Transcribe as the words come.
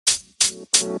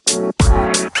How long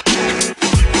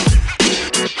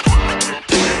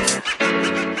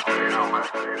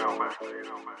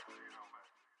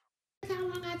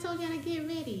I told y'all to get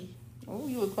ready? Oh,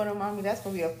 you recording, mommy? That's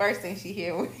gonna be the first thing she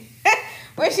hear when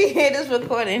she hear this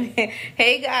recording.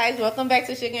 Hey guys, welcome back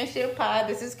to Sugar and Shit Pod.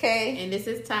 This is Kay, And this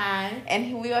is Ty.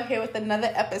 and we are here with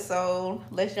another episode.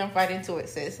 Let's jump right into it,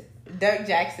 sis. Dirk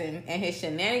Jackson and his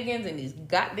shenanigans in these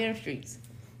goddamn streets.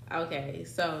 Okay,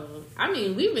 so I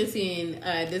mean, we've been seeing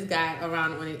this guy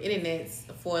around on the internet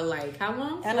for like how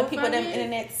long? I know 4 or people 5 them years?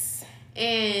 internets.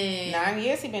 And 9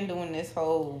 years he been doing this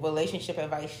whole relationship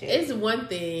advice shit. it's one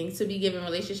thing to be giving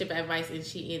relationship advice and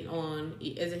cheating on,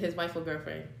 is it his wife or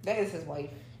girlfriend? That is his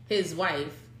wife. His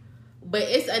wife. But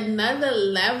it's another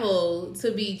level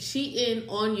to be cheating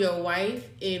on your wife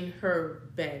in her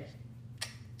bed.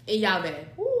 In y'all bed.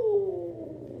 Ooh.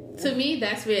 To me,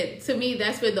 that's where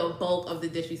the bulk of the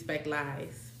disrespect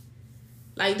lies.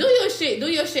 Like, do your shit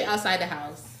outside the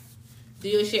house. Do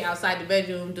your shit outside the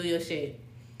bedroom, do your shit.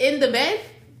 In the bed,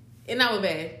 in our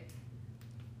bed.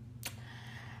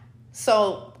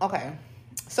 So, okay.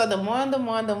 So the more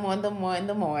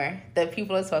that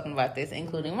people are talking about this,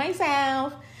 including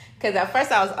myself, because at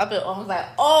first I was up and I was like,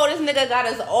 oh, this nigga got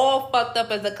us all fucked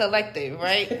up as a collective,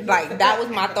 right? Like, that was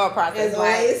my thought process. As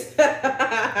always.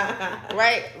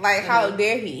 Right? Like, how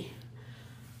dare he?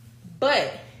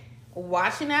 But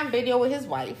watching that video with his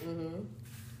wife and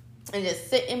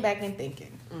just sitting back and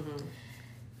thinking,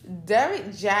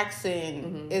 Derek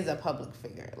Jackson is a public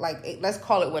figure. Like, let's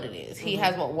call it what it is. He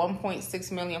has,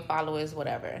 1.6 million followers,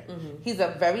 whatever. He's a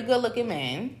very good-looking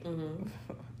man.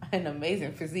 An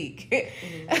amazing physique.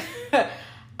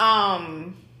 I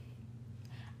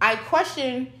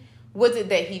question, was it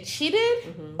that he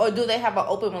cheated? Or do they have an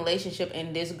open relationship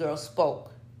and this girl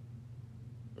spoke?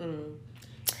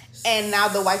 And now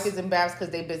the wife is embarrassed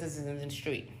because their business is in the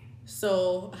street.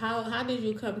 So, how did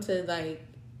you come to, like,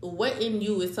 what in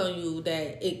you is telling you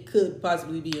that it could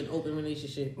possibly be an open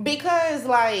relationship? Because,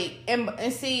 like, and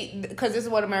see, because this is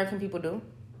what American people do.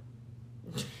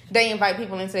 They invite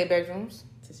people into their bedrooms.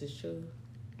 This is true.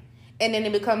 And then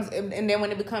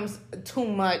when it becomes too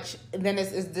much, then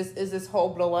is this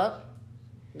whole blow up.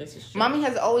 This is true. Mommy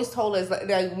has always told us,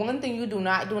 like, one thing you do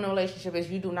not do in a relationship is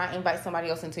you do not invite somebody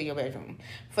else into your bedroom.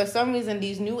 For some reason,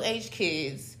 these new age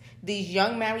kids, these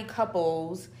young married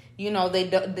couples, you know,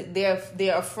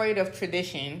 they're afraid of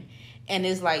tradition, and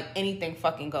it's like anything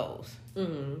fucking goes.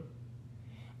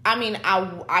 I mean,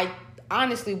 I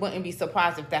honestly wouldn't be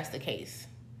surprised if that's the case.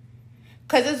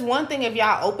 Because it's one thing if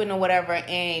y'all open or whatever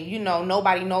and, you know,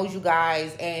 nobody knows you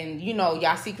guys and, you know,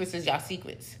 y'all secrets is y'all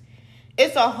secrets.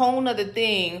 It's a whole nother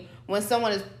thing when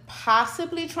someone is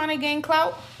possibly trying to gain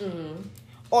clout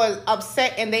or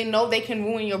upset and they know they can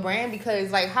ruin your brand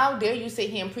because, like, how dare you sit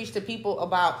here and preach to people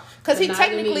about... Because he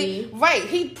technically... Right,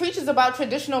 he preaches about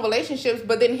traditional relationships,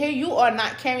 but then here you are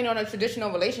not carrying on a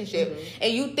traditional relationship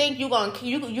and you think you're gonna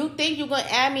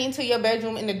add me into your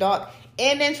bedroom in the dark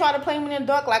and then try to play me in the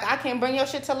dark like I can't bring your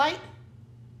shit to light?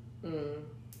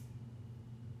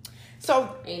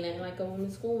 So... Ain't nothing like a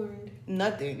woman scorned.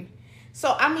 Nothing.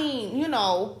 So, I mean, you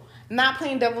know... Not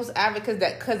playing devil's advocate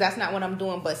because that's not what I'm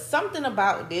doing, but something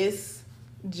about this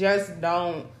just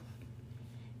don't.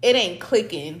 It ain't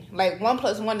clicking. Like 1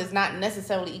 + 1 is not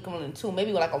necessarily equaling 2.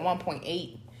 Maybe like a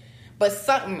 1.8, but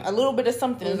a little bit of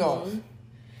something is off.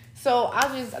 So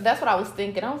that's what I was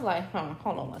thinking. I was like,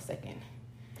 hold on 1 second.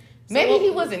 Maybe he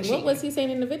wasn't cheating. What was he saying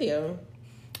in the video?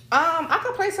 I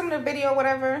could play some of the video, or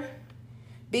whatever,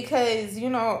 because you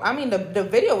know, I mean, the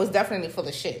video was definitely full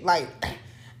of shit. Like,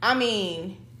 I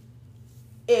mean.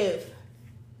 If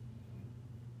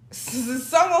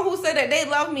someone who said that they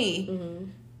love me,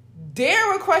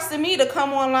 they're requesting me to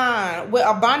come online with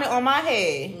a bonnet on my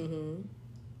head,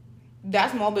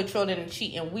 that's more betrayal than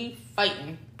cheating. We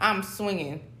fighting. I'm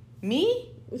swinging. Me?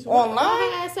 Online?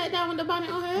 Why I sat down with the bonnet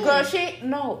on her head? Girl,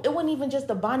 no, it wasn't even just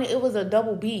a bonnet. It was a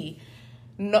double B.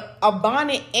 No, a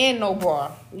bonnet and no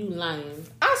bra. You lying.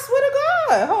 I swear to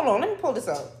God. Hold on, let me pull this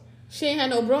up. She ain't had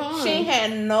no bra on. She ain't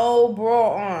had no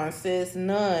bra on, sis.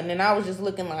 None. And I was just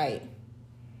looking like...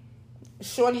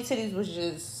 Shorty titties was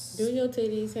just... Do your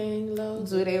titties hang low?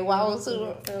 Do they wow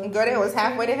too? Girl, they was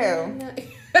halfway to hell.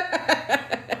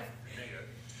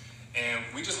 And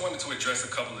we just wanted to address a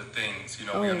couple of things. You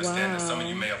know, we understand that some of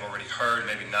you may have already heard,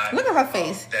 maybe not. Look at her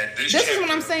face. This is what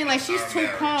I'm saying. Like, she's too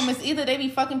calm. It's either they be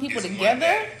fucking people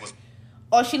together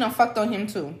or she done fucked on him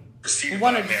too.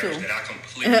 One of the two. That I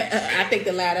completely I think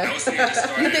the latter.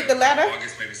 You think the latter?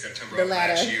 August, maybe September The of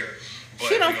latter. last year.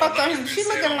 She done fucked on him. She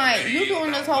looking like, you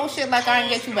doing this whole shit like I ain't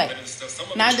get you back.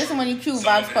 Now this is when you cue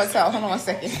Vibes Cartel. Hold on a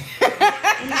second.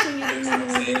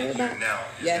 Now,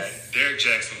 yes. Derek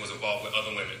Jackson was involved with other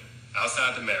women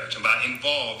outside the marriage. And by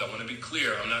involved, I want to be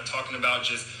clear, I'm not talking about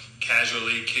just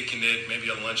casually kicking it, maybe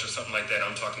a lunch or something like that.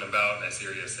 I'm talking about as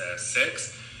serious as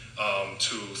sex,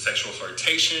 to sexual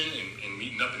flirtation and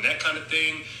meeting up and that kind of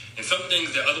thing. And some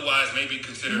things that otherwise may be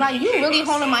considered like you okay really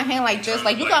holding my hand like this,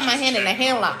 like you got my hand in the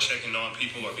handlock. Checking on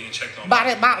people or being checked on.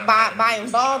 By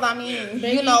involved, I mean,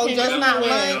 you know, just not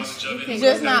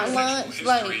lunch,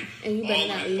 like and you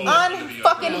better not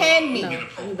unfucking hand me.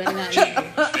 You better not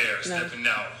stepping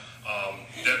out.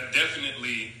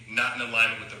 Definitely not in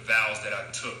alignment with the vows that I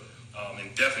took,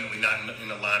 and definitely not in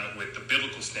alignment with the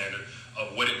biblical standard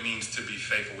of what it means to be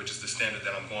faithful, which is the standard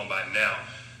that I'm going by now.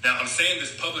 Now, I'm saying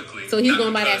this publicly. So he's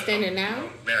going by that standard now?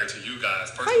 I'm married to you guys.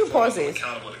 First how you pause I'm this?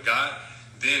 accountable to God.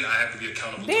 Then I have to be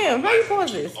accountable to Damn, my how you wife.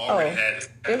 pause this?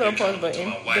 There's a pause button.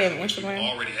 Damn, Instagram. We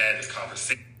already had this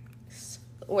conversation.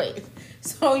 Wait.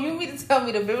 So you mean to tell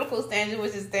me the biblical standard,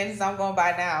 which is standards I'm going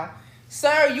by now?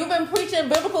 Sir, you've been preaching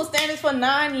biblical standards for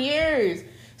 9 years.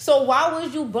 So why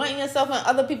was you butting yourself in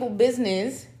other people's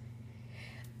business?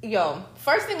 Yo,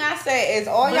 first thing I say is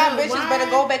all y'all bitches better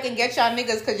go back and get y'all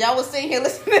niggas, because y'all was sitting here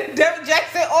listening to Derek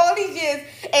Jackson all these years,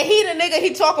 and he the nigga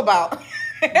he talk about.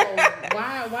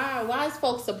 Why is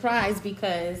folks surprised?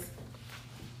 Because,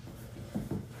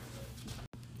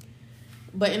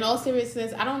 but in all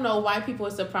seriousness, I don't know why people are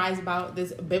surprised about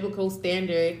this biblical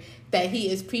standard that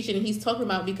he is preaching and he's talking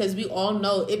about, because we all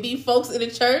know it be folks in the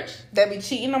church that be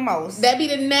cheating the most. That be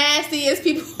the nastiest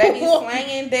people. That be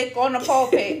slanging dick on the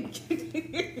pulpit.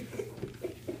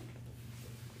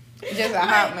 Just a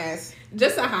hot mess.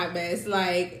 Just a hot mess.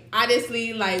 Like,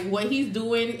 honestly, like what he's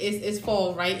doing is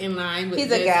fall right in line with.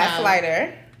 He's a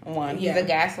gaslighter. He's a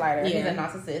gaslighter. He's a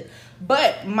narcissist.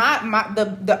 But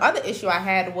the other issue I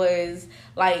had was,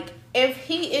 like, if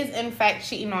he is in fact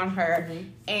cheating on her,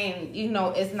 and you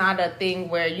know it's not a thing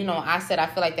where, you know, I said I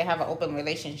feel like they have an open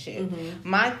relationship.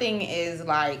 My thing is,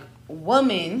 like,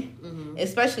 women,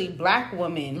 especially black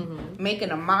women, making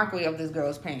a mockery of this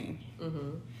girl's pain.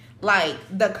 Like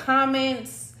the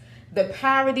comments, the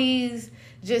parodies,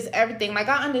 just everything. Like,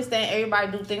 I understand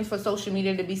everybody do things for social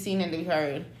media to be seen and to be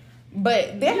heard,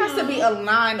 but there has to be a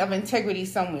line of integrity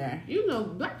somewhere. You know,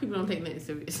 black people don't take nothing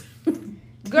serious.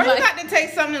 Girl, like, you got to take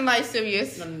something like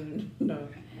serious. No.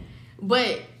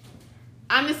 But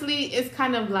honestly, it's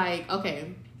kind of like,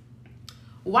 okay,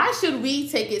 why should we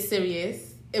take it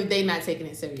serious if they not taking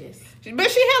it serious?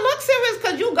 But she had look serious,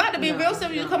 because you got to be real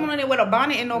serious. You coming on there with a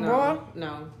bonnet and no bra?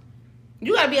 No.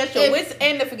 You got to be at your wits'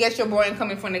 end to forget your boy and come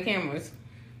in front of the cameras.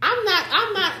 I'm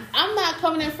not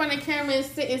coming in front of cameras,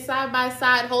 sitting side by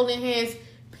side, holding hands,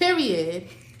 period.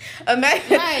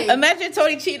 Imagine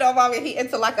Tony cheat off of it. He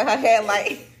into like her head,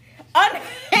 like,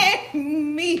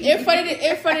 unhand me. In front of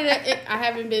the I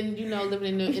haven't been, you know,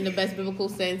 living in the best biblical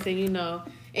sense, and you know,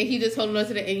 and he just holding on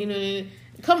to the, and you know,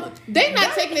 come on, they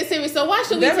not taking it serious. So why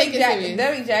should we take it serious?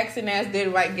 Derek Jackson ass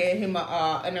did right get him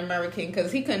an American,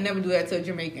 because he could never do that to a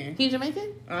Jamaican. He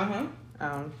Jamaican?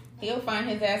 He'll find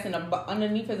his ass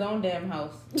underneath his own damn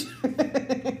house.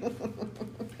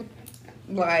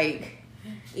 Like.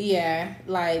 Yeah,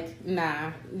 like,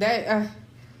 nah. That,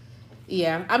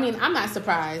 yeah. I mean, I'm not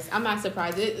surprised.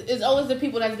 It's always the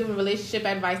people that's giving relationship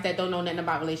advice that don't know nothing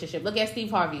about relationship. Look at Steve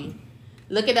Harvey.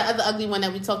 Look at the other ugly one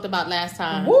that we talked about last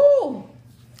time. Woo!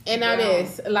 And now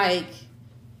this, like,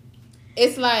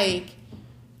 it's like,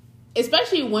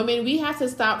 especially women, we have to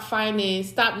stop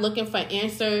looking for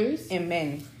answers. In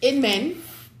men.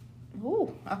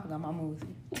 Ooh, I forgot my moves.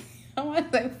 I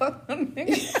want to say fuck them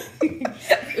niggas.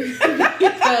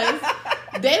 Because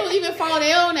they don't even follow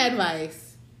their own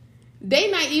advice. They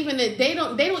don't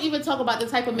even talk about the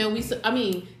type of men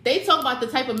they talk about the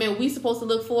type of men we supposed to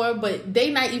look for, but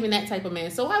they not even that type of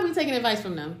man. So why are we taking advice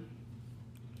from them?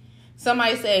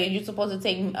 Somebody said you're supposed to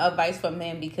take advice from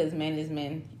men because men is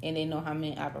men and they know how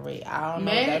men operate. I don't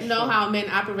know. Men know how men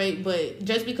operate, but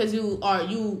just because you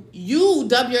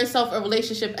dub yourself a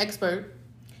relationship expert.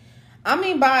 I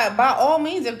mean, by all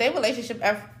means, if they relationship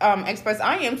experts,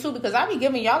 I am too, because I be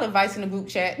giving y'all advice in the group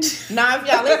chat. Now, if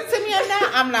y'all listen to me or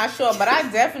not, I'm not sure, but I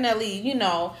definitely, you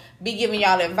know, be giving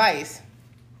y'all advice.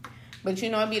 But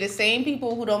you know, it be the same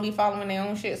people who don't be following their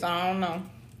own shit, so I don't know.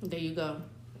 There you go.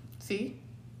 See?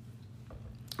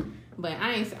 But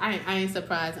I ain't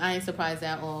surprised. I ain't surprised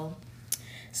at all.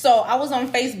 So I was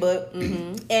on Facebook,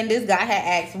 and this guy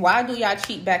had asked, "Why do y'all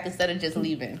cheat back instead of just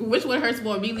leaving?" Which one hurts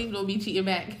more, me leaving or me cheating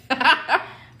back?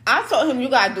 I told him you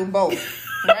gotta do both,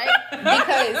 right?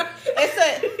 Because it's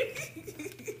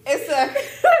a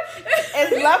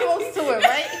It's levels to it,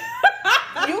 right?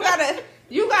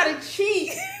 You gotta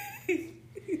cheat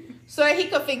so that he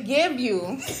could forgive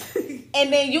you,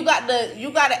 and then you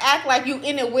gotta act like you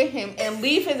in it with him and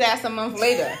leave his ass a month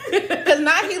later. Cause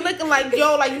now he looking like,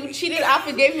 yo, like you cheated, I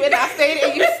forgave you, and I stayed,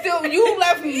 and you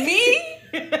left me.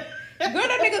 Girl,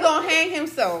 that nigga gonna hang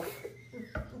himself.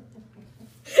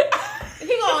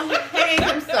 He gonna hang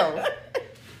himself.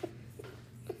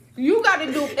 You gotta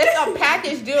do, it's a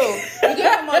package deal. You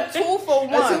give him a 2 for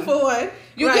 1. A 2 for 1.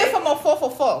 You give him a 4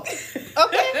 for 4.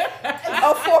 Okay?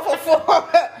 A 4 for 4.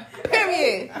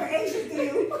 Period.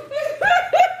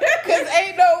 Cause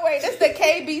ain't no way. This the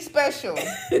KB special.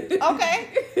 Okay?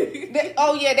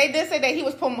 They did say that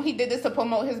he did this to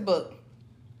promote his book.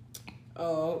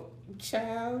 Oh,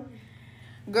 child.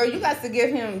 Girl, you gotta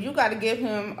give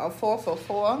him a 4 for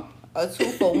 4. A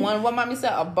 2 for 1. What mommy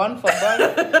said? A bun for bun.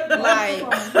 Like,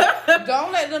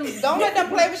 don't let them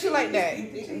play with you like that.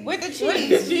 With the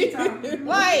cheese.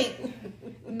 Like,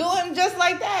 do him just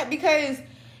like that, because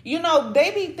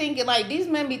they be thinking, like, these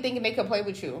men be thinking they can play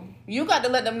with you. You got to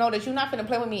let them know that you're not finna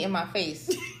play with me in my face.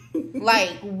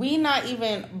 Like, we not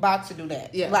even about to do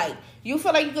that. Yeah. Like, you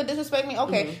feel like you could disrespect me?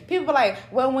 Okay. Mm-hmm. People are like,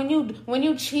 well, when you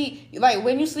cheat, like,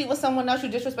 when you sleep with someone else, you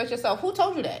disrespect yourself. Who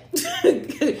told you that?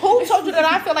 Who told you that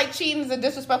I feel like cheating is a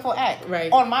disrespectful act?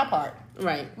 Right. On my part.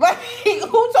 Right. Like,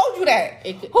 who told you that?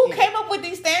 Who came up with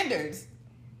these standards?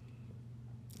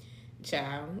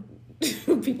 Child.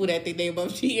 People that think they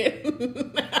above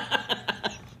cheating.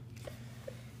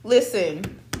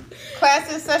 Listen.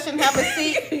 Class in session, have a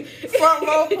seat. Front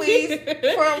row, please.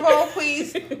 Front row,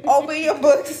 please. Open your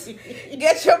books.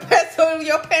 Get your pencil,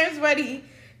 your pens ready.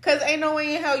 Because ain't no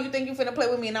way in hell you think you finna play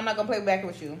with me and I'm not going to play back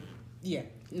with you. Yeah.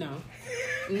 No.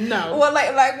 No. Well,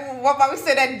 like what mommy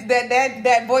said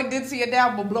that boy did to your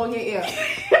dad will blow your ear.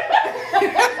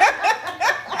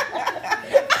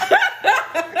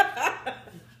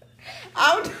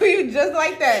 I'll do you just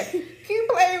like that. Keep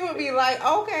playing with me like,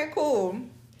 okay, cool.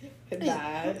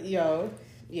 Nah,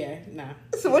 nah.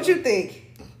 So what you think?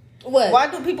 What? Why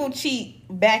do people cheat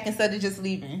back instead of just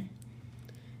leaving?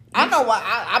 I know why.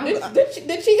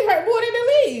 The cheat hurt more than the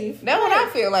leave. That's what I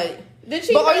feel like.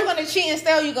 But are you gonna cheat and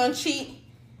stay, or you gonna cheat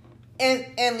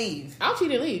and leave? I'll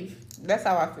cheat and leave. That's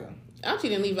how I feel. I'll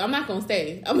cheat and leave. I'm not gonna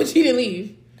stay. I'm gonna cheat and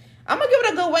leave. I'm gonna give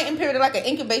it a good waiting period, like an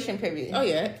incubation period. Oh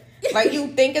yeah. Like you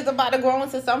think it's about to grow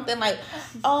into something like,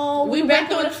 oh, we've been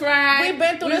through the trial. We've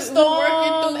been through the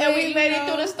storm, and we made it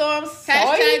through the storm.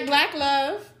 Hashtag Black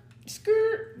Love.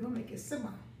 Skirt. You make it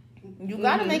simmer. You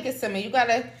gotta make it simmer. You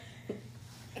gotta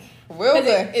real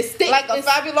good. It stick, like a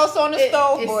Fabuloso on the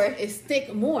stove, boy. It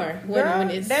stick more when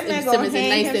it's that man gonna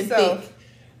hang himself.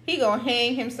 He gonna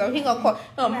hang himself. He gonna call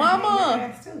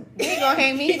mama. He gonna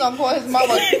hang me. He gonna call his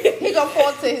mama. He gonna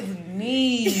fall to his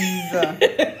knees.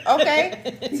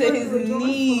 Okay? To his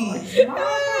knees.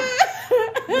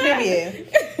 Period.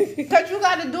 Cause you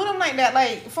gotta do them like that,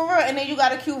 like for real, and then you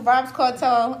gotta cue Vibes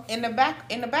Cartel in the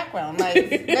background. Like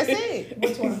that's it.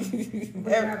 Which one?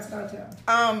 Vibes Cartel.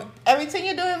 Everything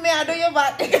you do with me, I do your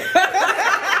vibe.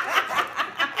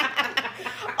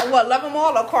 What? Love them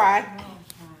all or cry?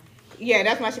 Yeah,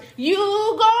 that's my shit. You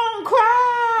gon'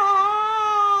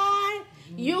 cry.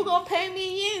 You gon' pay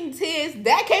me in tears.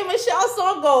 That K Michelle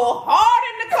song go hard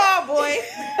in the car, boy.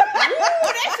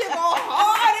 Woo, that shit go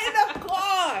hard in the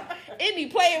car. Indy,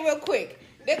 play it real quick.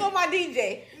 There go my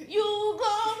DJ. You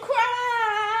gon'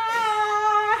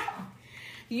 cry.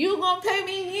 You gon' pay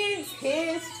me in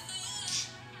tears.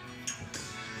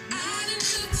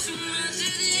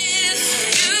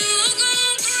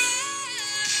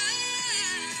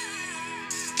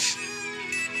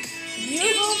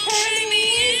 You gon' pay me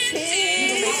in tears.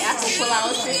 You make Apple pull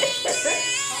out shit.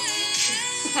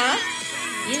 Huh?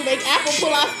 You make Apple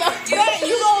pull out stuff. You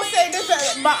gonna say this,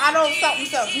 but I don't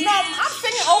something. No, I'm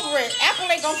singing over it. Apple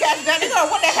ain't gonna catch that. They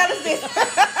gonna, what the hell is this?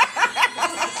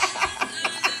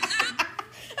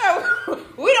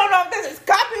 We don't know if this is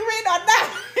copyright or not.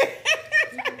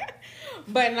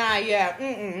 But nah,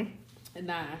 yeah.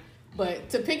 Nah. But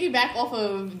to piggyback off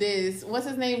of this, what's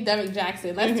his name? Derek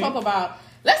Jackson. Let's talk about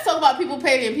people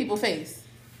paying in people's face.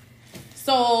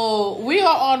 So we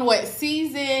are on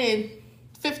season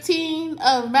 15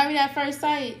 of Married at First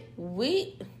Sight.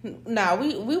 We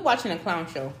watching a clown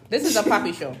show. This is a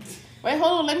poppy show. Wait,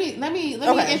 hold on. Let me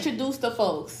introduce the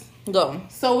folks. Go.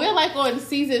 So we're on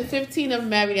season 15 of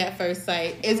Married at First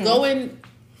Sight. It's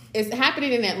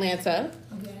happening in Atlanta.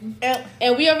 Okay.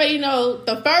 And we already know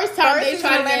the first time they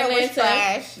tried in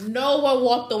Atlanta, no one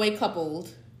walked away coupled.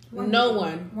 No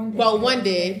one. One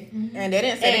did. And they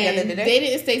didn't stay together, did they? They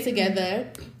didn't stay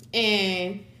together.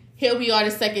 And here we are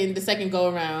the second go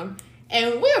around.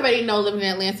 And we already know living in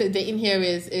Atlanta, dating here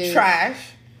is trash.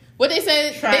 What they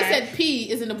said? Trash. They said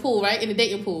pee is in the pool, right? In the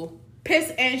dating pool.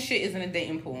 Piss and shit is in the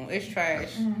dating pool. It's trash.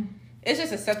 It's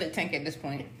just a septic tank at this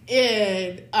point.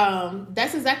 And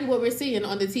that's exactly what we're seeing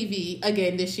on the TV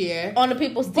again this year. On the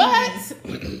people's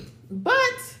TVs.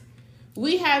 But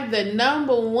we have the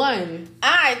number one.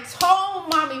 I told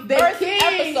mommy The first king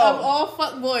episode of all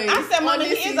fuckboys. I said, mommy,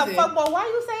 he season. is a fuckboy. Why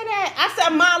you say that? I said,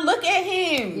 ma, look at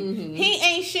him. He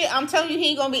ain't shit. I'm telling you, he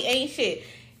ain't gonna be ain't shit.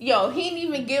 Yo, he didn't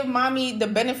even give mommy the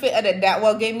benefit of the doubt.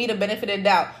 Well, gave me the benefit of the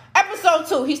doubt. Episode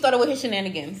 2, he started with his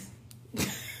shenanigans.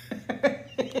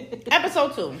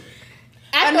 Episode 2.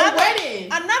 At the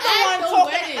wedding.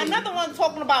 Another one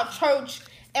talking about church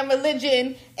and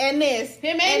religion and this.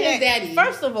 Him and his daddy.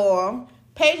 First of all,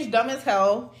 Paige dumb as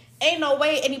hell. Ain't no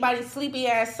way anybody's sleepy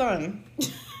ass son.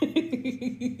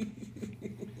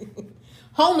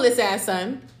 Homeless ass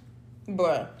son.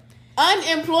 Bruh.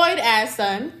 Unemployed ass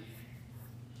son.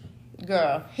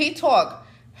 Girl, he talk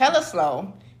hella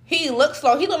slow. He looks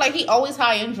slow. He look like he always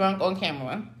high and drunk on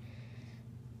camera.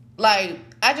 Like,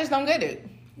 I just don't get it.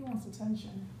 He wants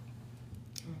attention.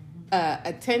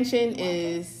 Attention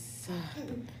is...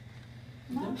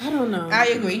 I don't know. I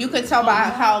agree. You could tell by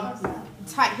how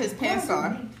tight his pants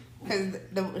are. Because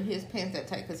his pants are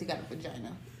tight because he got a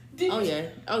vagina. Oh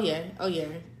yeah.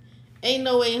 Ain't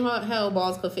no way in hell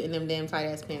balls could fit in them damn tight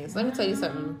ass pants. Let me tell you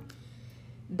something.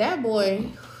 That boy,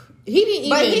 he didn't even.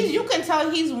 But you can tell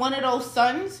he's one of those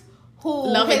sons who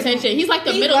love attention. He's like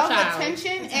the middle child.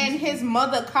 Attention, and his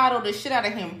mother coddled the shit out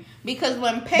of him because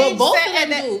when Paige but both said of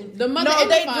them do. The mother no,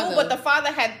 and they the father. do. But the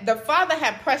father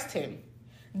had pressed him.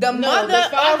 The father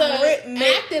mother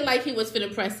acted like he was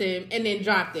finna press him and then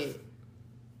dropped it.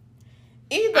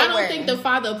 Either I don't way. think the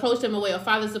father approached him away. A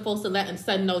father's supposed to let his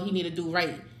son know he need to do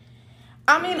right.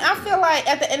 I mean, I feel like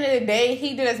at the end of the day,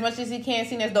 he did as much as he can,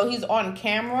 seeing as though he's on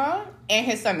camera and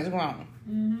his son is grown.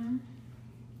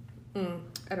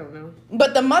 I don't know.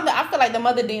 But the mother, I feel like the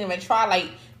mother didn't even try.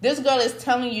 Like, this girl is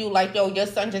telling you, like, yo, your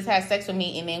son just had sex with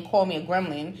me and then called me a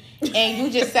gremlin. And you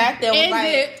just sat there and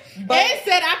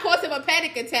said I caused him a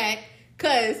panic attack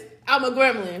because I'm a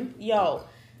gremlin. Yo,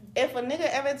 if a nigga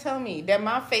ever tell me that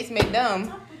my face made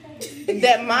them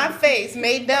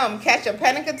catch a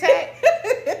panic attack,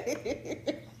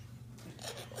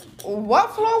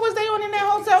 what floor was they on in that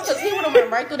hotel? Because he would have went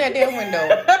right through that damn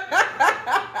window.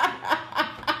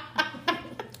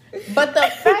 But the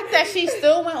fact that she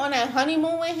still went on that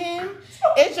honeymoon with him,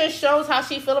 it just shows how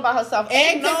she feel about herself.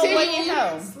 And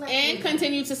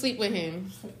continue to sleep with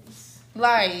him.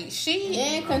 Like,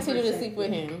 continue to sleep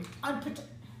with him.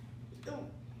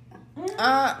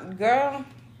 Girl.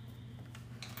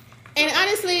 And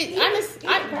honestly,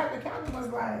 Pat the Captain was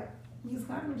like, he's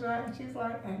coming, John. She's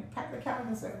like, and Pat the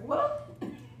Captain said, what?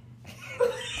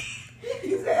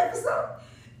 He said, episode.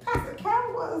 Pat the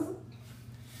Captain was.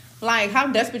 Like, how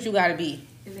desperate you gotta be?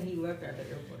 And then he left at the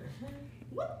airport.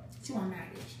 What? She want marriage.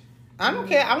 I don't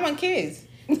care. I want kids.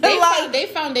 They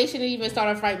foundation didn't even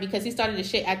start a fight because he started the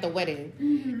shit at the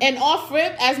wedding. And off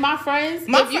rip, as my friends,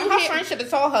 her friends should have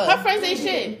told her. Her friends ain't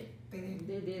shit. They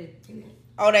did.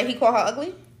 Oh, that he called her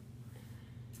ugly?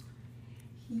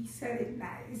 He said it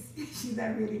nice. She's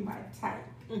not really my type.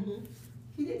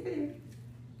 He did.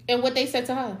 And what they said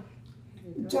to her?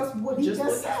 Just what he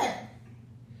just said.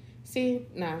 See,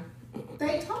 nah.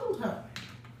 They told her.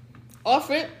 Off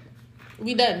rip,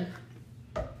 we done.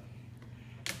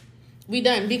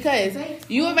 Because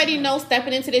you already know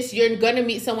stepping into this, you're gonna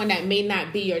meet someone that may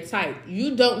not be your type.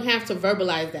 You don't have to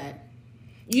verbalize that.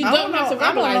 I don't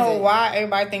know why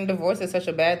everybody think divorce is such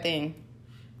a bad thing.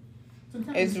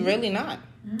 It's really not.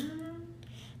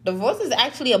 Divorce is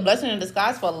actually a blessing in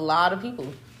disguise for a lot of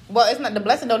people. Well, it's not. The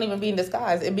blessing don't even be in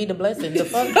disguise. It be the blessing. The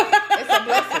fuck? It's a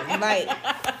blessing. Like,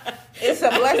 it's a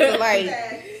blessing. Like,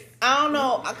 I don't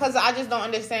know, because I just don't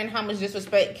understand how much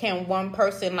disrespect can one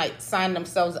person, like, sign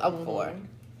themselves up for.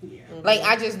 Like,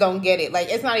 I just don't get it. Like,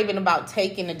 it's not even about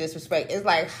taking the disrespect. It's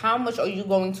like, how much are you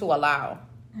going to allow?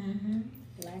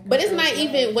 But it's not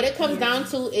even, what it comes down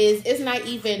to is, it's not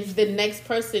even the next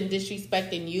person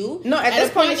disrespecting you. No, at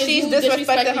this point, she's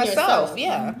disrespecting herself.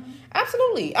 Yeah,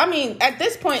 absolutely. I mean, at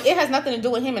this point, it has nothing to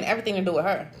do with him and everything to do with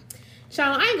her.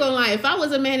 Sean, I ain't gonna lie. If I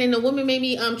was a man and a woman made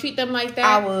me treat them like that,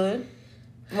 I would.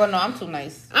 Well, no, I'm too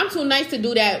nice. I'm too nice to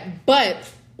do that. But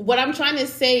what I'm trying to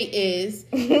say is,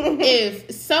 if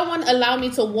someone allowed me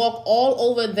to walk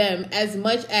all over them as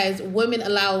much as women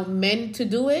allow men to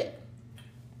do it,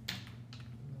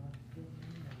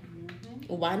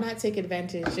 why not take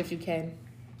advantage if you can?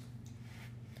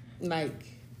 Like,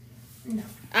 No.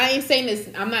 I ain't saying this.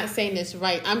 I'm not saying this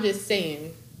right. I'm just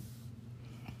saying.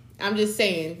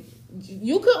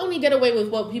 you could only get away with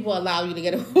what people allow you to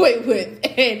get away with.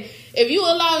 And if you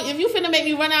finna make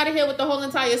me run out of here with the whole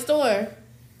entire store,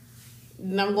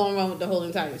 then I'm going to run with the whole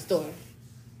entire store.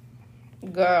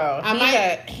 Girl,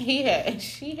 she had.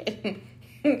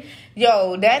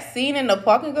 Yo, that scene in the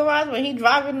parking garage when he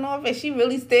driving off and she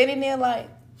really standing there like,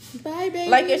 bye,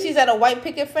 baby. like if she's at a white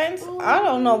picket fence. Oh, I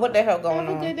don't know what the hell going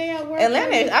on. Have a good day at work.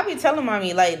 Atlanta, I be telling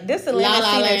mommy like this Atlanta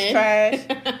scene is trash.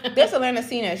 This Atlanta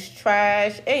scene is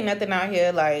trash. Ain't nothing out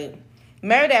here like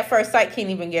Married at First Sight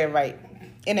can't even get it right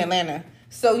in Atlanta.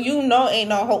 So you know ain't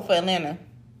no hope for Atlanta.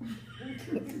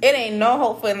 It ain't no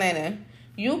hope for Atlanta.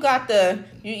 Y'all got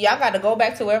to go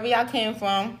back to wherever y'all came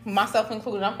from, myself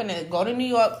included. I'm finna go to New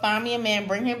York, find me a man,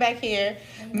 bring him back here.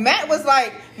 Matt was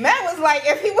like,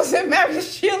 if he wasn't married to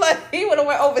Sheila, he would have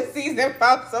went overseas and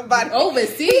found somebody.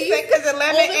 Overseas? He said, because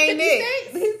Atlanta Over ain't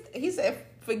 50 it. He said,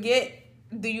 forget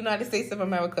the United States of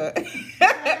America.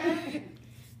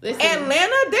 Listen,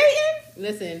 Atlanta dating?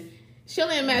 Listen,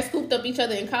 Sheila and Matt scooped up each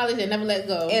other in college and never let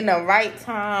go. In the right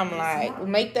time, like,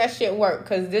 make that shit work,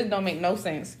 because this don't make no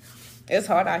sense. It's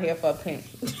hard out here for a pimp.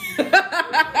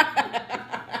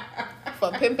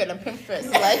 For pimping a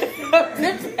pimptress. Like,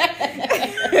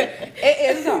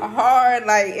 it is hard.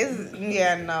 Like,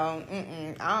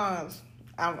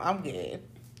 I'm good.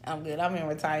 I'm good. I'm in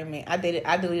retirement. I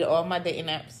deleted all my dating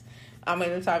apps. I'm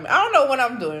in retirement. I don't know what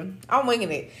I'm doing. I'm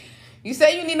winging it. You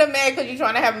say you need a man because you're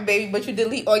trying to have a baby, but you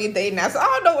delete all your dating apps. So I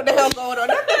don't know what the hell going on.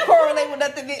 Nothing correlate with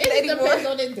nothing anymore. It depends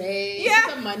on the day. Yeah.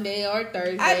 It's a Monday or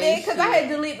Thursday. I did because I had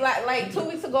deleted like 2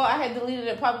 weeks ago. I had deleted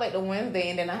it probably like the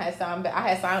Wednesday, and then I had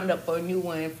signed up for a new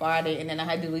one Friday, and then I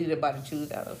had deleted it by the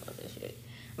Tuesday. I was like, this shit.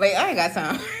 Like I ain't got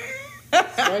time.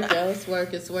 It's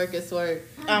work.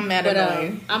 I'm mad at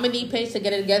you. I'm gonna need Paige to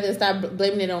get it together and stop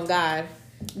blaming it on God.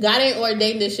 God ain't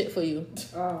ordained this shit for you.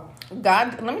 Oh.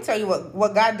 God, let me tell you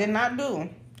what God did not do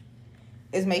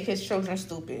is make his children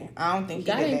stupid. I don't think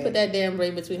God didn't put that damn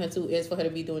brain between her two ears for her to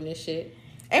be doing this shit.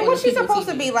 And what she's supposed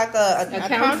to be like an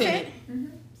accountant?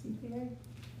 Mm-hmm.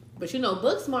 But you know,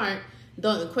 book smart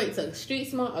don't equate to street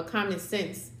smart or common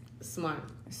sense smart.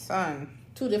 Son,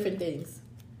 two different things.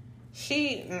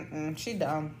 She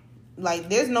dumb. Like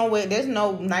there's no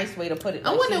nice way to put it.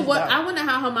 Like, I wonder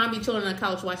how her mom be chilling on the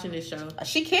couch watching this show.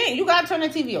 She can't. You gotta turn the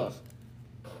TV off.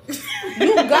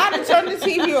 You gotta turn the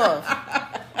TV off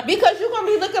because you're gonna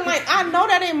be looking like I know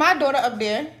that ain't my daughter up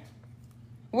there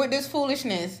with this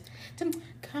foolishness.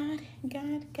 God,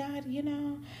 you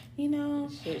know.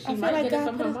 Shit, I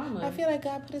feel like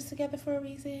God put us together for a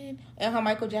reason. And her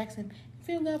Michael Jackson.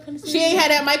 She ain't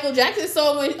had that Michael Jackson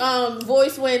song when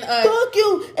voice when fuck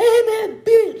you, amen,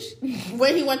 bitch.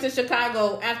 When he went to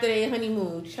Chicago after their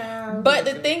honeymoon. Child. But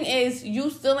the thing is, you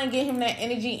still ain't get him that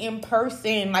energy in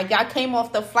person. Like y'all came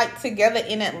off the flight together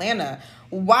in Atlanta.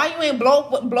 Why you ain't blow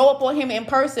up on him in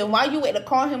person? Why you wait to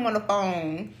call him on the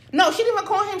phone? No, she didn't even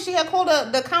call him. She had called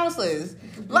the counselors.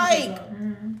 Like,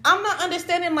 I'm not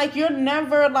understanding. Like, you're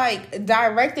never like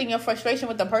directing your frustration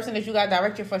with the person that you got to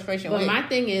direct your frustration with. But my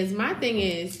thing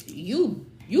is, you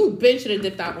been should have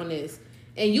dipped out on this,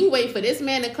 and you wait for this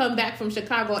man to come back from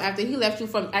Chicago after he left you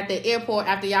at the airport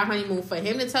after y'all honeymoon for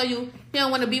him to tell you he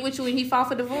don't want to be with you and he filed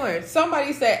for divorce.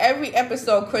 Somebody said every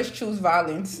episode Chris choose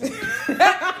violence, and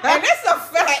that's a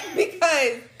fact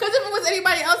because if it was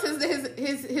anybody else,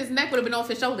 his neck would have been off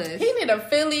his shoulders. He need a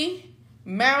Philly,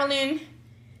 Maryland,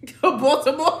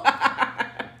 Baltimore,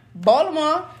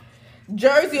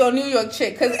 Jersey, or New York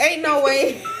chick. Cause ain't no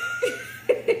way.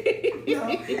 They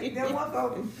want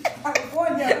to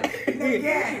California.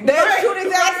 They'll shoot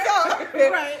his ass up.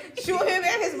 Right. Shoot him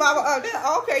and his mama up.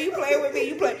 Okay, you play with me.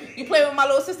 You play with my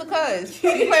little sister cuz.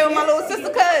 You play with my little sister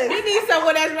cuz. He needs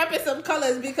someone that's repping some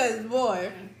colors because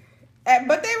boy.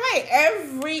 But they right.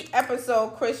 Every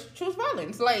episode, Chris choose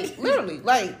violence. Like literally,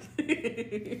 like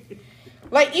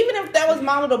even if that was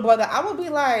my little brother, I would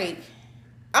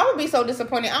be so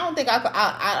disappointed. I don't think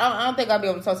I'll be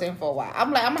able to talk to him for a while.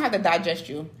 I'm gonna have to digest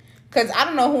you. Cause I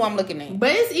don't know who I'm looking at.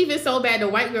 But it's even so bad. The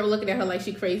white girl looking at her like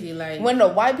she crazy. Like when the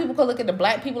white people could look at the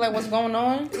black people like what's going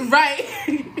on. Right,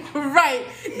 right.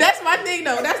 That's my thing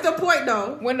though. That's the point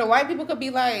though. When the white people could be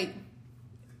like,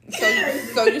 so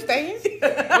you staying?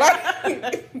 Like, are you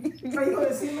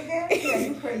gonna see him again? Yeah,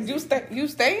 you crazy. You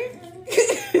staying?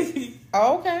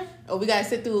 Oh, okay. Oh, we gotta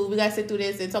sit through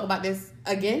this and talk about this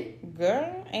again.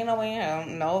 Girl, ain't no way in hell.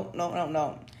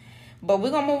 No. But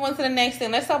we're gonna move on to the next thing.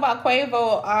 Let's talk about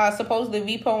Quavo supposedly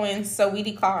repoing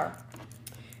Saweetie Carr.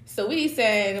 Saweetie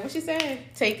said, what she said?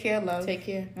 Take care, love. Take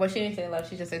care. Well, she didn't say love.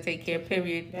 She just said take care.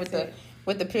 Period. That's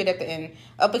with the period at the end.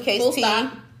 Uppercase Full T.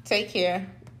 stop. Take care.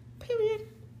 Period.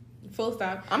 Full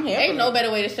stop. I'm here. Ain't no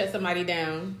better way to shut somebody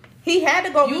down He had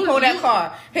to go repo that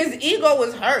car. His ego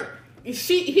was hurt.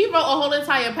 He wrote a whole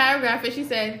entire paragraph and she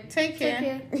said, "Take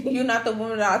care. You're not the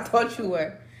woman that I thought you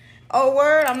were." Oh,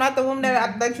 word! I'm not the woman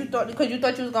that you thought, because you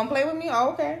thought you was gonna play with me.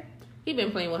 Oh, okay. He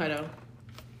been playing with her though.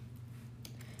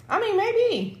 I mean,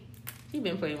 maybe. He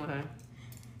been playing with her.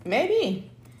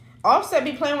 Maybe. Offset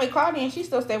be playing with Cardi and she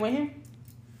still stay with him.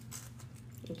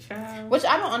 Child. Which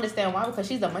I don't understand why, because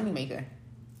she's the moneymaker.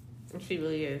 She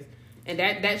really is. And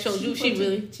that shows you she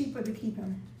really... Cheaper to keep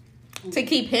him. To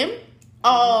keep him?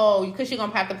 Oh, because she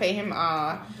gonna have to pay him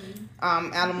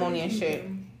alimony and shit.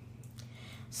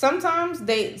 Sometimes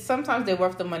they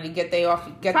worth the money. Get them off.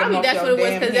 Probably that's what it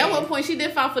was, because at hands. one point she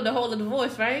did file for the whole of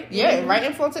divorce, right? Yeah, right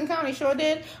in Fulton County, sure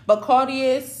did. But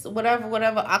Cardius,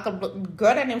 whatever, I could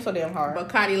girl that name so damn hard. But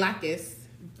Cardi Lakis.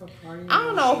 I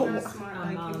don't know She's not smart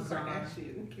like Kim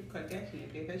Kardashian. Kim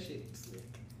Kardashian did that shit slick.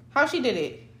 how she did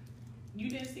it. You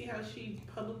didn't see how she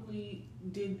publicly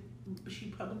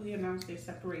announced their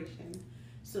separation.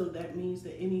 So that means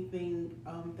that anything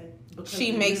that because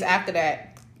She makes after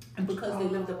that. and because they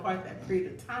lived apart that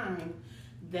period of time,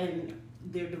 then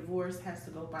their divorce has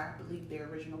to go by, I believe, their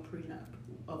original prenup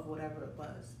of whatever it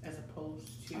was, as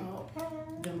opposed to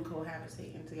them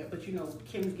cohabitating together. But you know,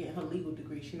 Kim's getting her legal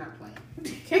degree. She's not playing.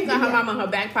 Kim got her mama in her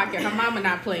back pocket. Her mama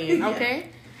not playing, okay?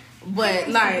 But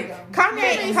like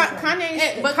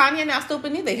Kanye not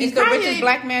stupid either. He's the richest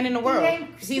black man in the world.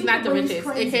 he's not the richest.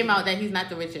 It came out that he's not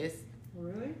the richest.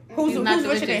 Really? Who's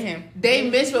richer than him? They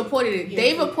misreported it.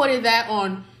 They reported that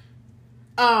on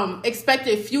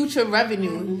expected future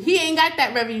revenue. Mm-hmm. He ain't got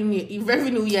that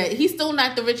revenue yet. He's still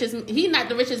not the richest. He's not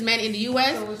the richest man in the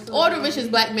U.S. or the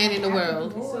richest black man in the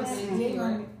world.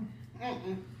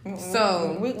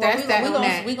 So we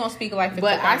gonna speak like.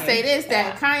 But I say this,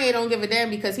 that Kanye don't give a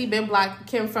damn, because he been blocked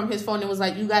Kim from his phone and was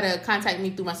like, you gotta contact me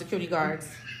through my security guards.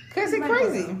 Cause he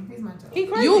crazy. He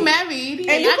crazy. You married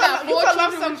and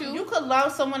you could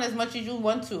love someone as much as you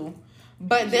want to,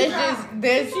 but there's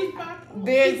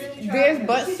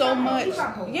but so much.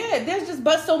 Yeah, there's just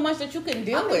but so much that you can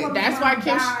deal with. That's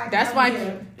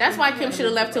why Kim should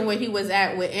have left him where he was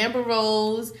at with Amber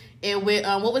Rose and with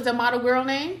what was the model girl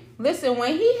name? Listen,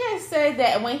 when he had said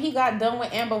that when he got done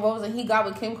with Amber Rose and he got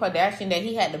with Kim Kardashian, that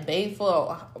he had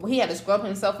to scrub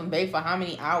himself and bathe for how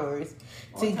many hours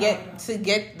to get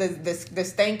the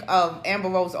stank of Amber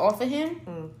Rose off of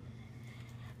him.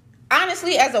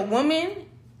 Honestly, as a woman,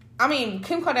 I mean,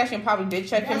 Kim Kardashian probably did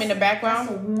check him in the background.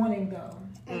 That's a warning, though.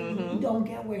 You don't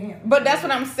get with him. But that's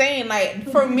what I'm saying. Like,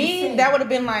 for me, that would have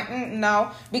been like, no,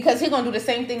 because he's gonna do the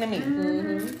same thing to me.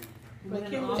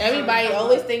 Everybody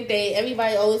always think they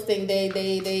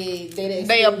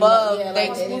above, yeah, they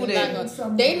like,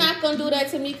 excluded. They not gonna do that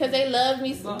to me because they love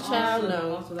me. But Child,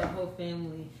 no. Also, that whole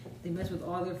family, they mess with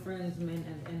all their friends, man.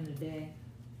 At the end of the day,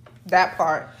 That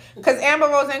part, because Amber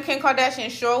Rose and Kim Kardashian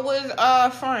sure was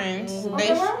friends.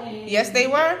 Yes, they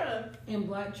were. And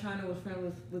Black China was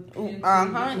friends with Kim.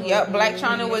 Yep. Black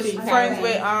China was friends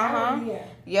with.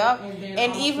 Yep.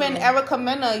 And even Erica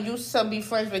Mena used to be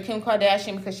friends with Kim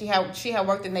Kardashian because she had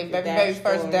worked in their very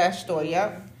first Dash store.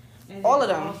 Yep. And all of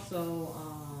them. Also,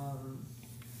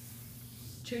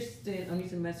 Tristan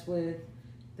used to mess with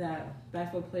that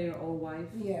basketball player, old wife.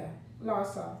 Yeah.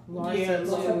 Larsa.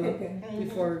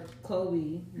 Before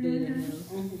Chloe dated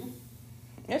him.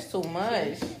 It's too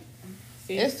much.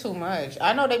 It's too much.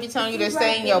 I know they be telling you to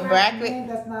stay in your bracket.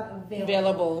 That's not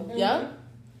available. Yeah.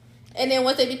 And then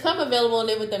once they become available and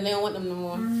live with them, they don't want them no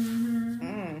more.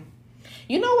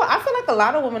 You know what? I feel like a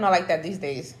lot of women are like that these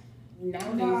days.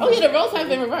 Oh yeah, the roles have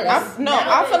been reversed.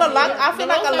 I feel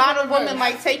like a lot of women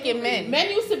like taking men. Men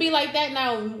used to be like that.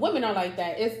 Now women are like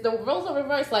that. It's the roles are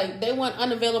reversed. Like they want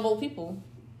unavailable people.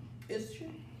 It's true.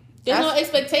 There's no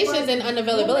expectations in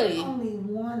unavailability. Women only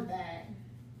want that.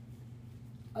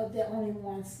 They only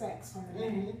want sex from the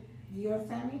man. You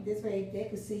understand me? This way they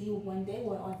could see you when they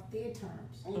were on their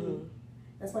terms.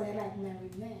 That's why they like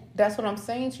married men. That's what I'm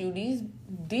saying to you. These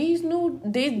is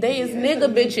nigga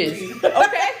bitches.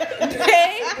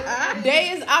 Okay? They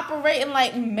is operating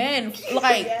like men.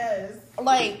 Like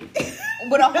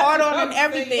with a heart on and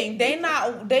everything. They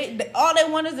all they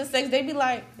want is the sex. They be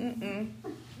like, They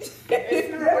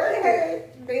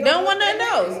don't want nothing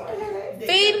else.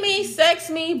 Feed me,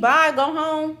 sex me, bye, go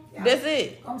home. Yeah. That's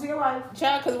it. Come to your wife.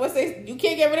 Child, because you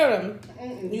can't get rid of them.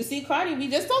 You see Cardi, we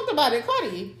just talked about it.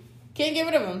 Cardi. Can't get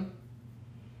rid of them.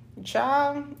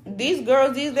 Child, these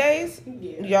girls these days,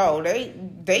 yo, they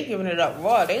giving it up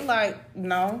raw. They like,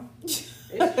 no.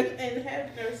 And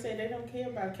have nurse said they don't care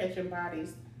about catching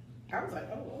bodies. I was like,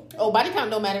 oh, okay. Oh, body count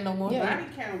don't matter no more. Yeah. Body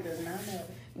count does not matter.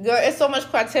 Girl, it's so much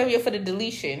criteria for the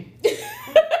deletion.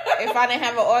 If I didn't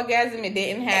have an orgasm, it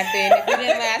didn't happen. If it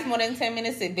didn't last more than 10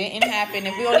 minutes, it didn't happen.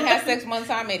 If we only had sex one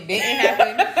time, it didn't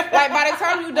happen. Like, by the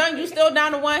time you done, you still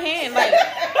down to one hand. Like,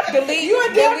 delete. Why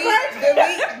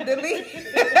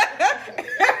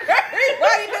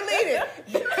you delete it?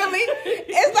 Delete.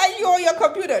 It's like you on your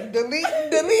computer. Delete.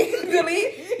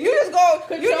 You just go.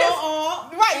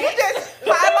 Control-Alt. Right. You just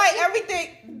highlight everything.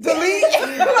 Delete.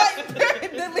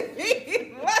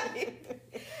 Delete. Like,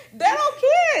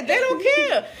 they don't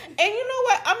care. And you know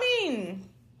what? I mean,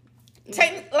 is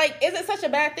it such a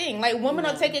bad thing? Like, women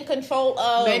are taking control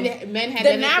of men have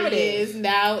the narrative.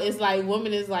 Now it's like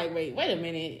women is like, wait a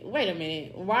minute.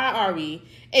 Why are we?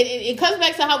 It comes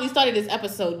back to how we started this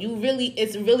episode.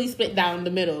 It's really split down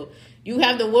the middle. You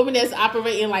have the woman that's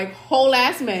operating like whole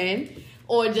ass men,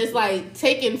 or just like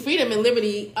taking freedom and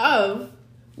liberty of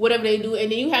whatever they do,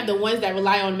 and then you have the ones that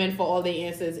rely on men for all their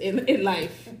answers in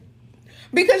life.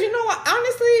 Because you know what,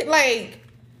 honestly, like,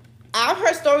 I've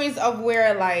heard stories of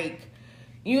where, like,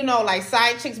 you know, like,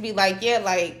 side chicks be like, yeah,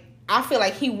 like, I feel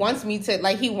like he wants me to,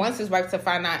 like, he wants his wife to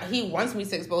find out, he wants me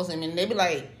to expose him, and they be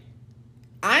like,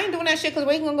 I ain't doing that shit because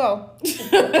where he gonna go?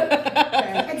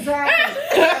 Exactly.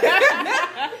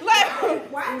 Like,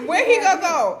 where he gonna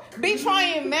go? Be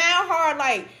trying mad hard,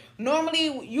 like,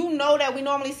 normally, you know that we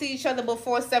normally see each other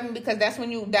before 7 because that's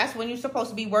when you're supposed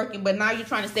to be working. But now you're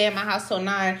trying to stay at my house till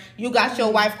 9. You got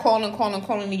your wife calling,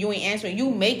 and you ain't answering.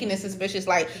 You making it suspicious.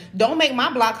 Like, don't make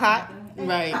my block hot.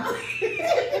 Right.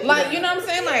 Like, you know what I'm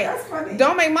saying? Like,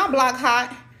 don't make my block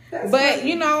hot. But funny.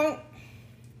 You know,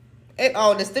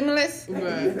 the stimulus.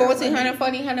 Right. 1,400,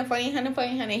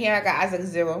 1,400. Here I got Isaac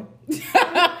 0.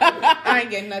 I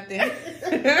ain't getting nothing.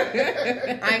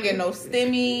 I ain't getting no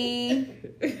stimmy.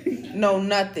 No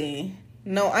nothing.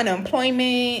 No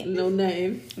unemployment. No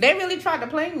nothing. They really tried to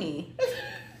play me.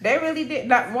 They really did.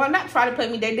 Not try to play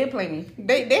me. They did play me.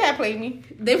 They had played me.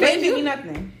 They didn't give me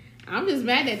nothing. I'm just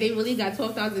mad that they really got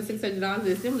 $12,600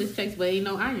 in stimulus checks, but ain't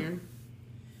no iron.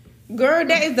 Girl,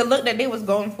 that is the look that they was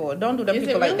going for. Don't do the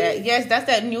people like really? that. Yes, that's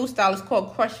that new style. It's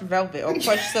called crushed velvet or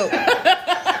crushed silk.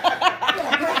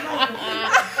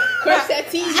 Crush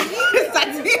sateen.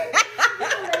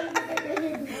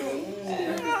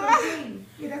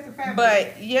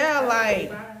 But yeah,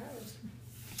 like,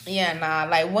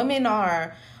 like women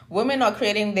are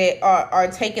creating are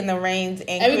taking the reins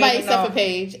and everybody except for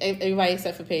Paige. Everybody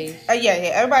except for Paige.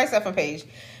 Everybody except for Paige.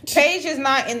 Paige is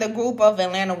not in the group of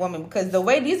Atlanta women because the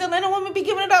way these Atlanta women be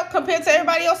giving it up compared to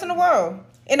everybody else in the world,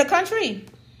 in the country.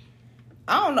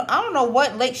 I don't know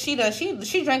what lake she does.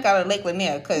 She drank out of Lake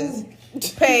Lanier because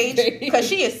Paige, because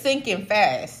she is sinking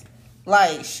fast.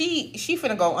 Like, she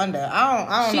finna go under.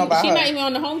 I don't know about her. She's not even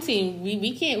on the home team.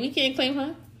 We can't claim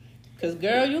her. Cause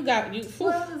girl, you. Well,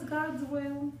 it's God's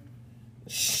will.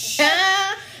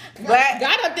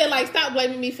 God up there like, stop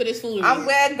blaming me for this foolery. I'm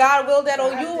glad God willed that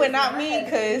on you and not me,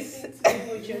 cause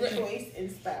with your choice in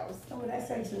spouse.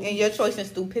 And your choice in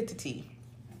stupidity.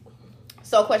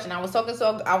 So, question: I was talking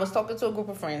to a group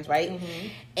of friends, right? Mm-hmm.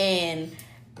 And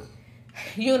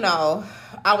you know,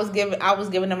 I was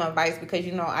giving them advice because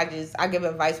you know I give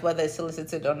advice whether it's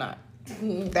solicited or not.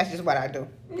 That's just what I do.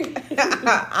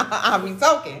 I be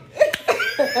talking.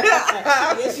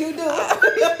 Yes, you do.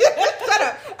 Shut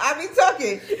up. I be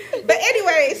talking. But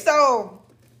anyway, so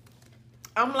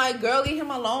I'm like, girl, leave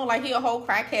him alone. Like, he a whole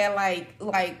crackhead.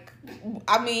 Like,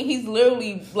 I mean, he's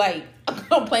literally like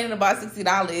complaining about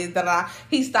 $60 that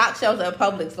he stock shelves at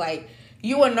Publix. Like,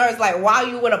 you a nurse. Like, why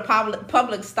you with a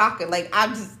public stocker? Like,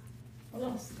 I'm just.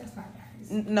 Well, that's not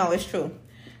nice. No, it's true.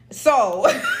 So,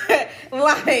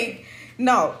 like.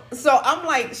 No, so I'm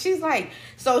like, she's like,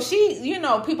 so she, you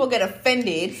know, people get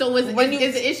offended. So is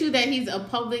the issue that he's a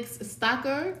Publix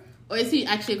stalker, or is he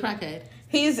actually a crackhead?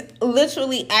 He's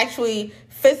literally, actually,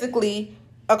 physically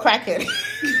a crackhead.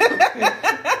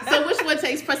 So which one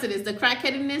takes precedence, the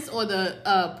crackheadedness or the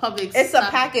Publix? It's a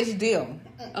package deal.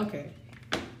 Okay.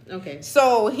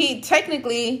 So he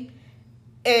technically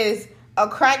is a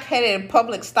crackheaded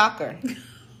public stalker.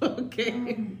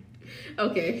 Okay.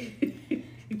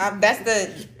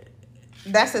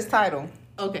 That's his title.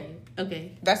 Okay.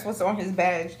 That's what's on his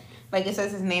badge. Like, it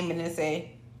says his name and it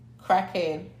say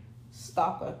crackhead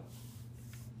stalker.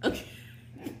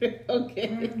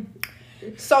 Okay.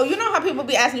 So you know how people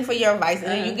be asking you for your advice, and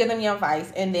then you give them your advice,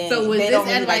 and then so was they this don't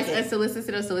really advice like it.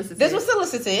 unsolicited or solicited? This was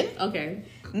solicited. Okay.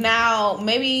 Now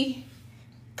maybe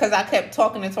because I kept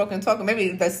talking,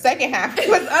 maybe the second half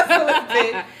was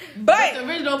unsolicited, but the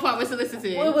original part was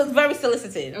solicited. It was very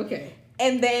solicited. Okay.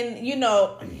 And then, you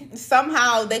know,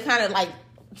 somehow they kind of like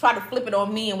try to flip it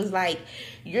on me and was like,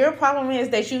 your problem is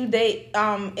that you date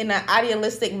in an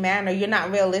idealistic manner. You're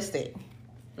not realistic.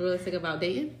 Realistic about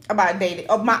dating? About dating.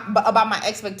 About my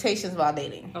expectations about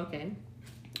dating. Okay.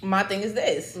 My thing is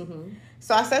this.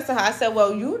 So I said to her, I said,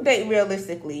 well, you date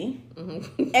realistically,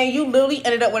 and you literally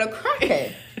ended up with a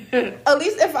crackhead. At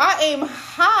least if I aim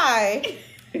high,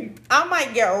 I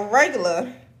might get a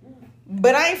regular,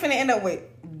 but I ain't finna end up with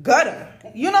gutter.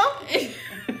 You know?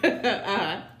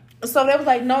 So they was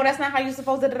like, no, that's not how you're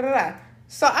supposed to da-da-da.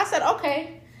 So I said,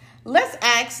 okay, let's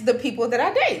ask the people that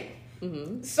I date.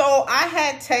 So I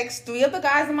had text 3 of the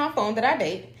guys on my phone that I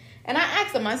date, and I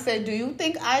asked them, I said, do you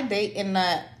think I date in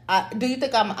the do you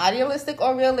think I'm idealistic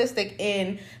or realistic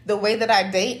in the way that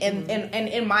I date and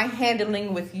in my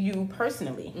handling with you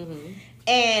personally?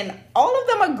 And all of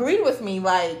them agreed with me.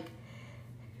 Like,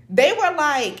 they were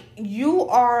like, you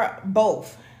are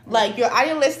both. Like, you're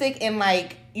idealistic and,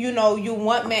 like, you know, you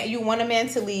want a man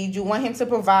to lead, you want him to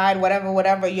provide,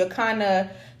 whatever. You're kind of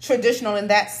traditional in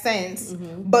that sense,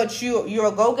 but you're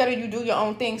a go-getter, you do your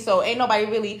own thing, so ain't nobody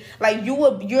really, like,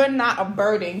 you're not a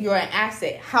burden, you're an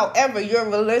asset. However, you're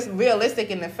realistic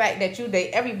in the fact that you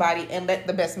date everybody and let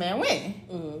the best man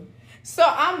win. So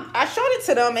I showed it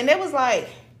to them, and they was like,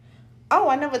 oh,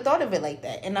 I never thought of it like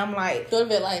that. And I'm like, Thought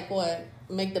of it like what?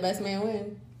 Make the best man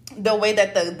win? The way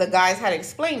that the guys had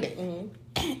explained it.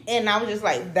 And I was just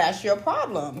like, that's your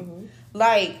problem.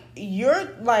 Like, you're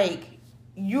like,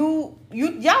 y'all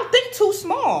think too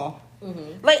small.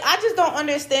 Like, I just don't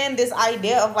understand this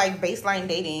idea of, like, baseline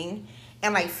dating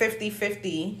and, like,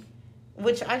 50-50,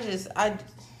 which I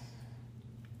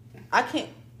can't.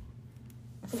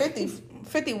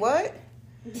 50 what?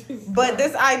 But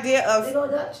this idea of, They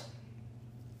go Dutch?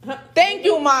 thank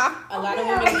you, Ma. A lot of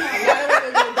women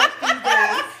go Dutch these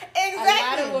days. Exactly. A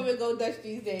lot of women go Dutch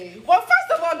these days. Well,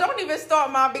 first of all, don't even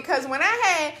start, Ma, because when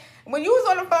you was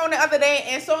on the phone the other day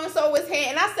and so-and-so was here,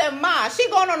 and I said, Ma, she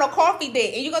going on a coffee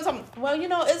date, and you gonna tell me, well, you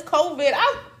know, it's COVID.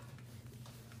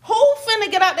 Who finna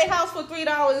get out their house for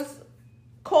 $3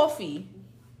 coffee?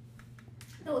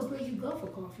 No, it's where you go for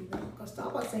coffee, though, because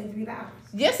Starbucks ain't $3.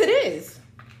 Yes, it is.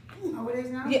 Oh, it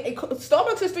is now? Yeah,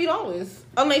 Starbucks is $3.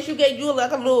 Unless you get you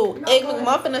like a little egg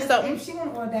McMuffin or something. If she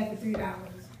want to order that for $3.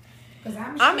 Because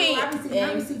I mean, I be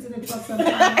seeing in the truck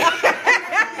sometimes.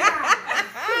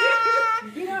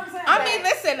 You know what I'm saying? I mean,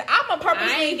 listen,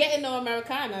 I ain't getting no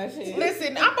Americana shit.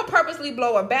 Listen, I'ma purposely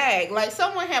blow a bag. Like,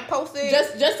 someone had posted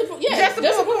Just to prove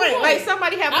a point. Like,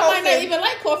 somebody had posted. I might not even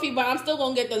like coffee, but I'm still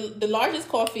gonna get the largest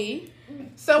coffee.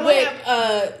 Someone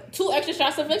with 2 extra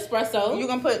shots of espresso. You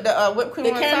gonna put the whipped cream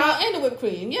the on caramel top? and the whipped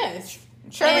cream, yes.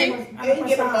 Cherry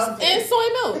And soy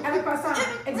milk.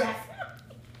 Exactly.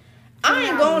 I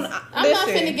ain't going. I'm not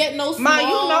finna get no small. Ma,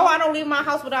 you know I don't leave my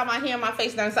house without my hair and my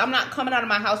face done. So I'm not coming out of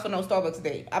my house for no Starbucks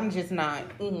date. I'm just not.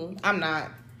 I'm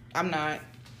not. I'm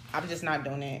just not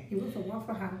doing it. You went for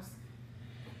Waffle House.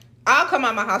 I'll come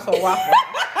out my house for a waffle.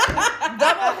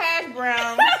 Double hash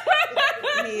browns.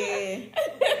 Yeah.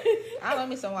 I love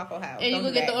me some Waffle House. And you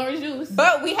gonna get the orange juice.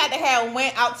 But we had to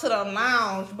went out to the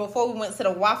lounge before we went to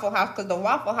the Waffle House, because the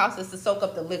Waffle House is to soak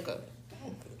up the liquor.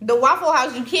 The Waffle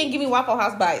House, you can't give me Waffle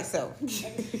House by itself.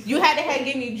 You had to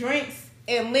give me drinks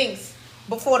and links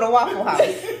before the Waffle House.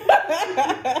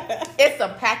 It's a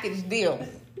package deal.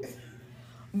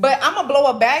 But I'm gonna blow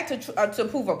a bag to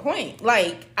prove a point.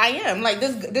 Like, I am. Like,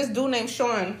 this dude named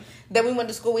Sean that we went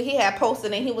to school with, he had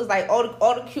posted, and he was like, all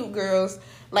the cute girls,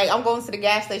 like, I'm going to the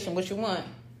gas station, what you want?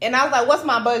 And I was like, what's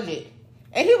my budget?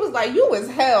 And he was like, you as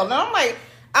hell. And I'm like,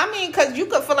 I mean, because you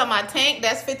could fill up my tank,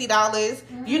 that's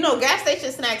 $50. You know, gas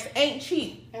station snacks ain't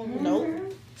cheap.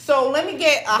 Nope. So let me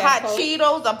get hot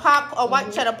Cheetos, a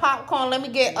white cheddar popcorn. Let me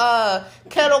get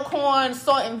kettle corn,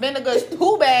 salt and vinegar,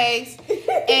 2 bags,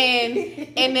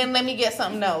 and then let me get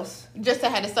something else, just to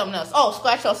have something else. Oh,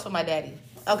 scratch offs for my daddy.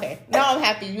 Okay, now I'm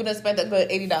happy. You done spent a good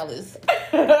 $80.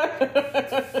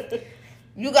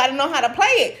 You got to know how to play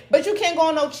it, but you can't go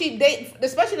on no cheap date.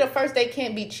 Especially the first date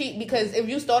can't be cheap, because if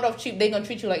you start off cheap, they gonna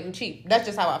treat you like you cheap. That's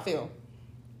just how I feel.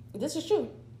 This is true.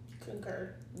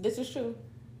 Concur. This is true.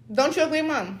 Don't you agree,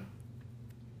 Mom?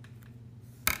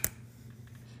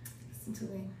 Listen to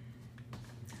me.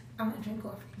 I want to drink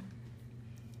coffee.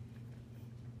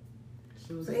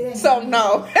 So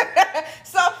no.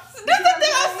 So this is the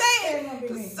thing I'm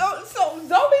saying. So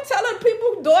don't be telling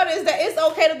people, daughters, that it's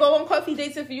okay to go on coffee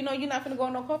dates if you know you're not gonna go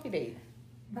on no coffee date.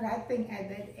 But I think at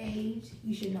that age,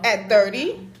 you should know. At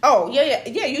 30? Oh, yeah.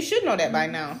 You should know that by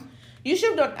now. You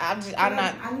should know. I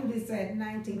knew this at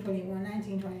 19, 21,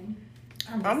 19, 20.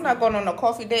 I'm not going on no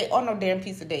coffee date or no damn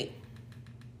pizza date.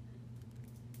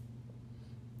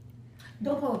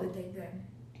 Don't hold the date then.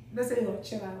 Let's say you'll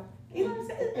chill out. You know what I'm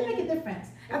saying? It make a difference.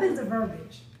 I think it's a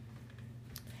verbiage.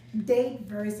 Date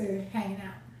versus hanging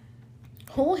out.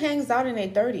 Who hangs out in their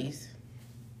 30s?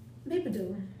 People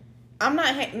do. I'm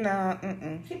not.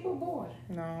 No. People bored.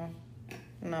 No.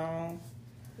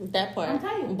 That part. I'm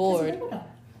telling you. Bored. People don't.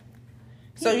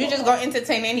 So you just gonna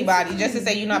entertain anybody just to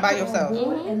say you're not by yourself?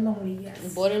 Bored and lonely,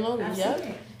 yes. Bored and lonely, I've yep. seen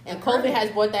it. And COVID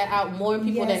has brought that out more in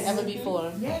people Yes. than ever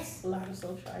before. Yes. A lot of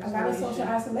social isolation. A lot of social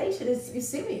isolation is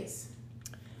serious.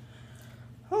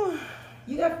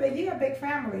 You got big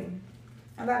family,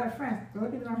 a lot of friends. A lot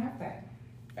of people don't have that.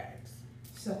 Facts.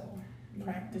 So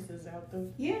Practices out the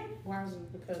yeah.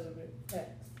 wowzers because of it.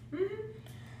 Facts.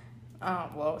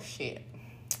 Mm-hmm. Well, shit.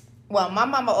 Well, my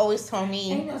mama always told And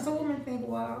me. you know, some women think,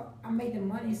 well, I made the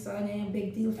money, so it ain't a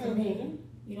big deal for me.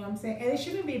 You know what I'm saying? And it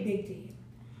shouldn't be a big deal.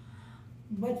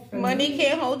 But for Money me,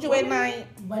 can't hold you at night.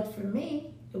 But for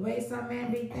me, the way some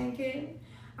men be thinking,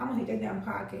 I'm gonna hit their damn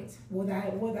pockets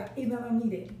without even though I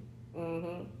need it.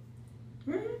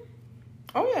 Mm-hmm. Mm-hmm.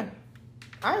 Oh yeah,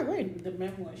 I agree. The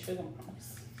men want sugar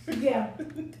mamas. Yeah.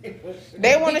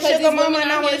 They want a Because sugar these mama women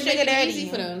and I out want a here sugar making it easy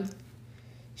daddy. for them.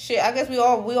 Shit, I guess we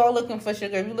all looking for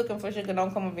sugar. If you looking for sugar,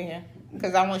 don't come over here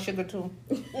because I want sugar too.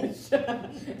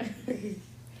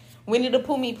 Winnie the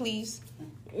Pooh me, please.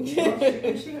 Sugar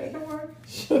ain't gonna work.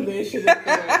 Sugar.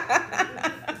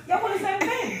 Y'all want the same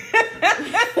thing.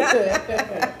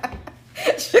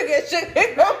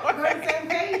 sugar. Go on the same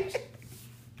page.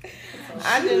 I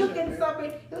You just, look at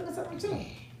something too.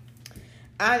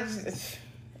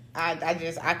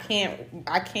 I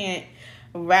can't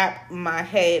wrap my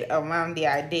head around the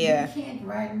idea. You can't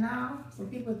right now. Some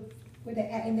people, where they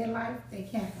at in their life, they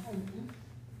can't.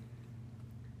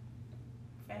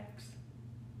 Facts.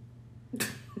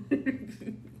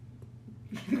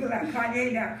 People like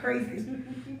Kanye now crazy.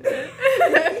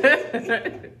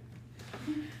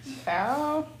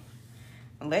 Well,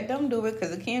 let them do it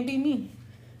because it can't be me.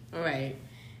 Right.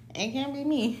 It can't be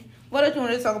me. What else you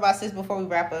want to talk about, sis, before we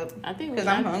wrap up? I think Because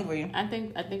I'm hungry. I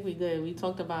think we good. We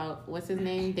talked about what's his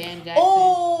name, Dan Jackson.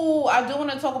 Oh, I do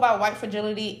want to talk about white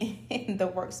fragility in the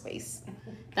workspace.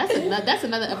 That's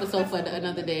another episode for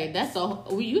another day. That's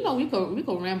we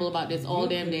could ramble about this all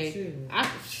damn day. I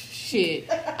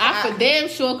for damn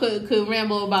sure could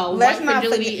ramble about Let's white not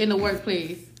fragility forget- in the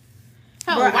workplace.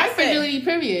 Hell, Bruh, I white said- fragility,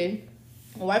 period.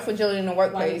 White fragility in the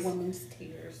White workplace. women's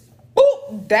tears.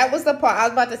 Ooh, that was the part I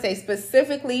was about to say.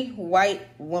 Specifically, white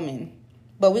women.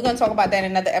 But we're going to talk about that in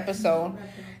another episode.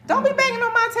 Don't be banging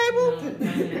on my table.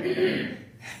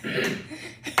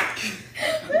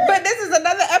 But this is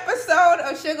another episode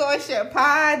of Sugar on Shit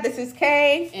Pod. This is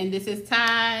Kay. And this is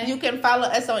Ty. You can follow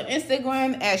us on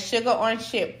Instagram at Sugar on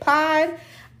Shit Pod.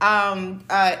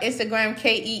 Instagram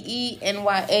KEENYA_B_.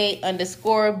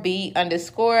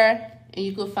 And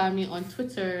you can find me on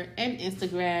Twitter and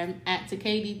Instagram at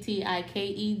TikED.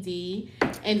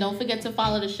 And don't forget to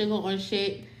follow the Sugar on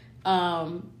Shit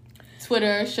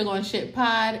Twitter, Sugar on Shit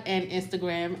Pod, and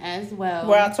Instagram as well.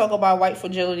 Where I talk about white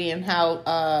fragility and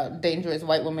how dangerous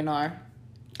white women are.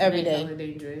 Every day. Hella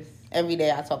dangerous. Every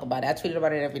day I talk about it. I tweet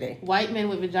about it every day. White men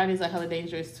with vaginas are hella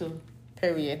dangerous too.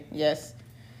 Period. Yes.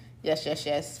 Yes.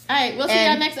 All right, we'll see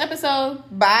y'all next episode.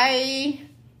 Bye.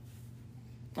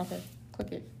 Okay,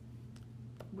 click it.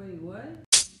 Wait,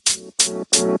 what?